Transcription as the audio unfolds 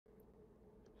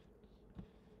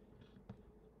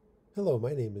Hello,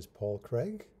 my name is Paul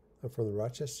Craig. I'm from the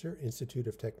Rochester Institute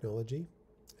of Technology,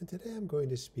 and today I'm going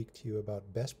to speak to you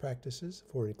about best practices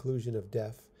for inclusion of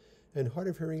deaf and hard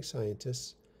of hearing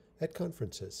scientists at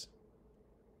conferences.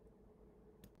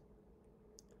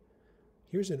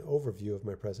 Here's an overview of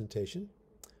my presentation.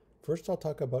 First, I'll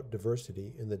talk about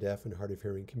diversity in the deaf and hard of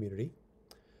hearing community.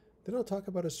 Then I'll talk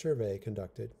about a survey I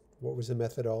conducted. What was the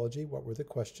methodology? What were the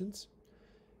questions?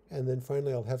 And then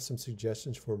finally, I'll have some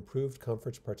suggestions for improved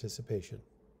conference participation.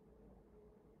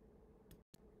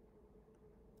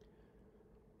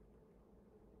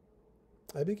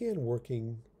 I began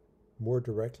working more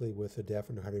directly with the deaf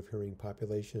and hard of hearing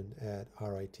population at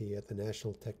RIT, at the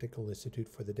National Technical Institute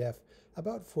for the Deaf,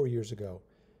 about 4 years ago.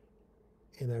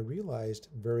 And I realized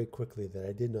very quickly that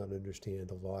I did not understand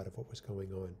a lot of what was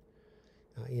going on.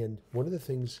 And one of the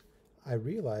things I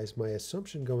realized, my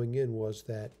assumption going in was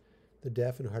that the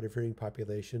deaf and hard of hearing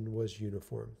population was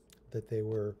uniform, that they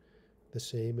were the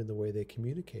same in the way they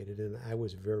communicated, and I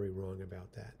was very wrong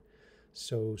about that.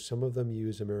 So some of them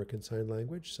use American Sign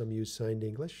Language, some use signed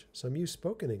English, some use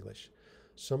spoken English.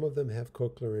 Some of them have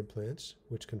cochlear implants,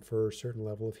 which confer a certain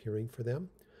level of hearing for them.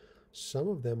 Some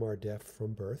of them are deaf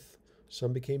from birth.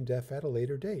 Some became deaf at a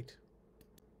later date.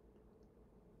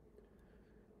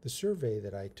 The survey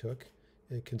that I took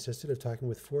consisted of talking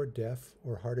with 4 deaf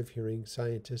or hard of hearing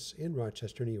scientists in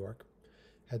Rochester, New York,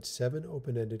 had 7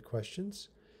 open-ended questions.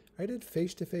 I did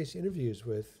face-to-face interviews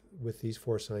with these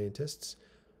 4 scientists.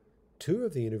 2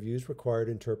 of the interviews required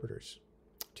interpreters.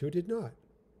 2 did not.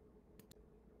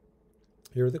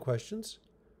 Here are the questions.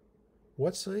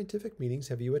 What scientific meetings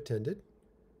have you attended?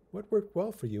 What worked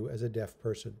well for you as a deaf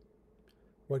person?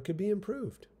 What could be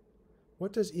improved?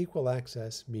 What does equal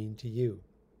access mean to you?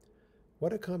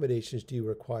 What accommodations do you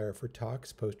require for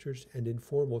talks, posters, and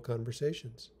informal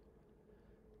conversations?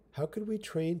 How could we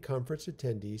train conference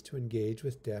attendees to engage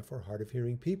with deaf or hard of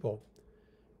hearing people?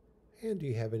 And do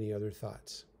you have any other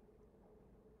thoughts?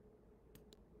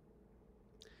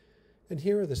 And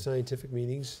here are the scientific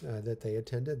meetings that they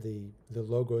attended, the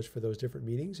logos for those different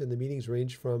meetings. And the meetings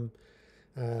range from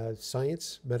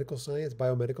science, medical science,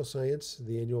 biomedical science,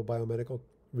 the annual biomedical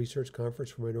research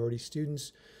conference for minority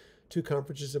students, to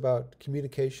conferences about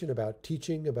communication, about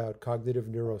teaching, about cognitive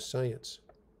neuroscience.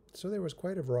 So there was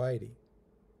quite a variety.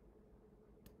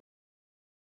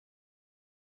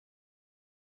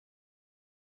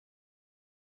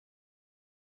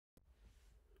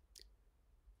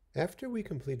 After we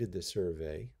completed the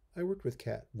survey, I worked with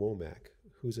Kat Womack,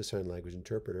 who's a sign language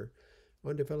interpreter,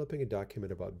 on developing a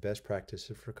document about best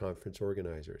practices for conference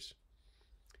organizers.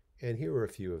 And here are a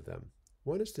few of them.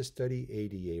 One is to study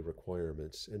ADA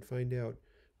requirements and find out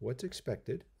what's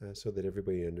expected so that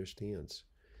everybody understands.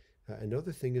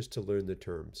 Another thing is to learn the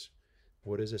terms.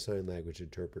 What is a sign language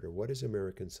interpreter? What is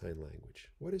American Sign Language?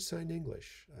 What is Sign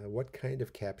English? What kind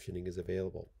of captioning is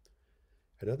available?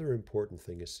 Another important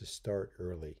thing is to start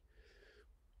early.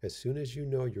 As soon as you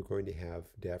know you're going to have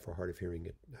deaf or hard of hearing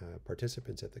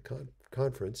participants at the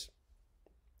conference,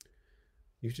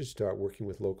 you should start working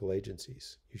with local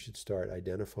agencies. You should start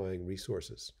identifying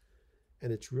resources.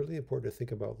 And it's really important to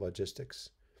think about logistics.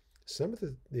 Some of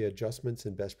the adjustments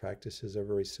and best practices are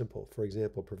very simple. For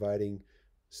example, providing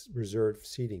reserved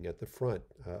seating at the front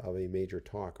of a major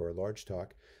talk or a large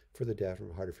talk for the deaf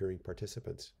and hard of hearing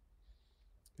participants.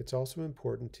 It's also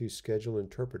important to schedule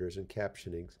interpreters and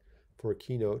captionings for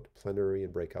keynote, plenary,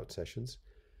 and breakout sessions,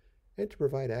 and to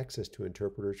provide access to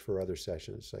interpreters for other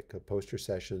sessions, like poster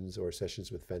sessions or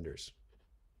sessions with vendors.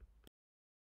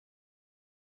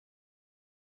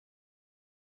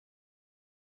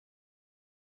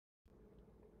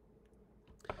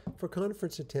 For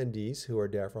conference attendees who are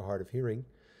deaf or hard of hearing,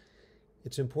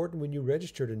 it's important when you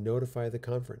register to notify the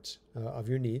conference of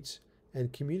your needs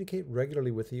and communicate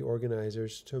regularly with the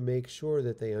organizers to make sure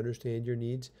that they understand your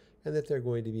needs and that they're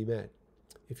going to be met.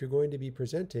 If you're going to be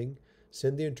presenting,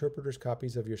 send the interpreters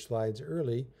copies of your slides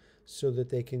early so that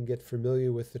they can get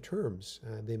familiar with the terms.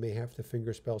 They may have to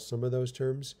fingerspell some of those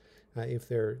terms if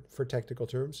they're for technical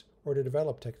terms, or to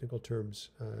develop technical terms,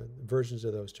 versions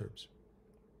of those terms.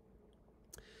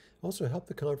 Also, help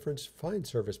the conference find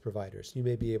service providers. You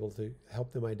may be able to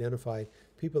help them identify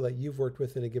people that you've worked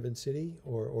with in a given city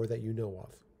or that you know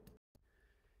of.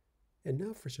 And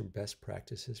now for some best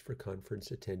practices for conference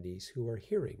attendees who are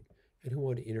hearing and who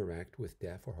want to interact with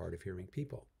deaf or hard of hearing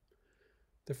people.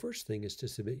 The first thing is to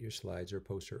submit your slides or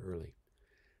poster early.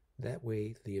 That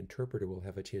way, the interpreter will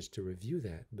have a chance to review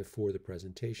that before the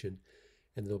presentation,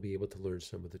 and they'll be able to learn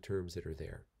some of the terms that are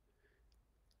there.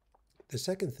 The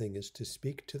second thing is to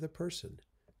speak to the person,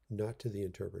 not to the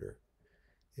interpreter.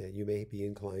 You may be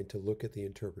inclined to look at the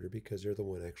interpreter because they're the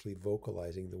one actually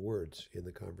vocalizing the words in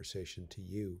the conversation to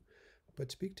you,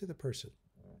 but speak to the person.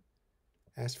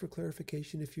 Ask for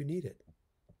clarification if you need it,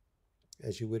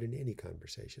 as you would in any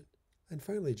conversation. And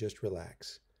finally, just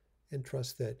relax and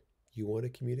trust that you want to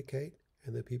communicate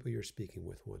and the people you're speaking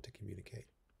with want to communicate.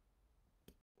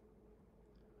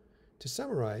 To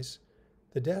summarize,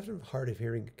 the deaf and hard of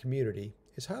hearing community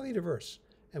is highly diverse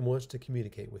and wants to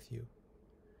communicate with you.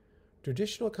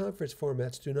 Traditional conference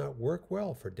formats do not work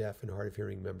well for deaf and hard of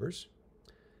hearing members,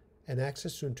 and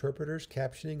access to interpreters,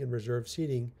 captioning, and reserved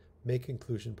seating make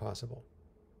inclusion possible.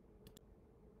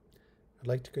 I'd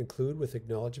like to conclude with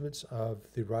acknowledgments of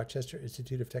the Rochester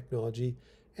Institute of Technology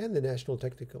and the National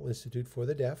Technical Institute for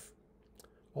the Deaf.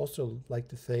 Also like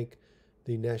to thank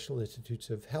the National Institutes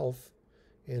of Health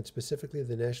and specifically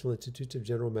the National Institutes of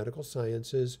General Medical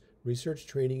Sciences Research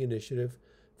Training Initiative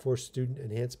for Student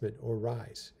Enhancement, or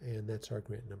RISE, and that's our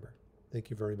grant number. Thank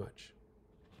you very much.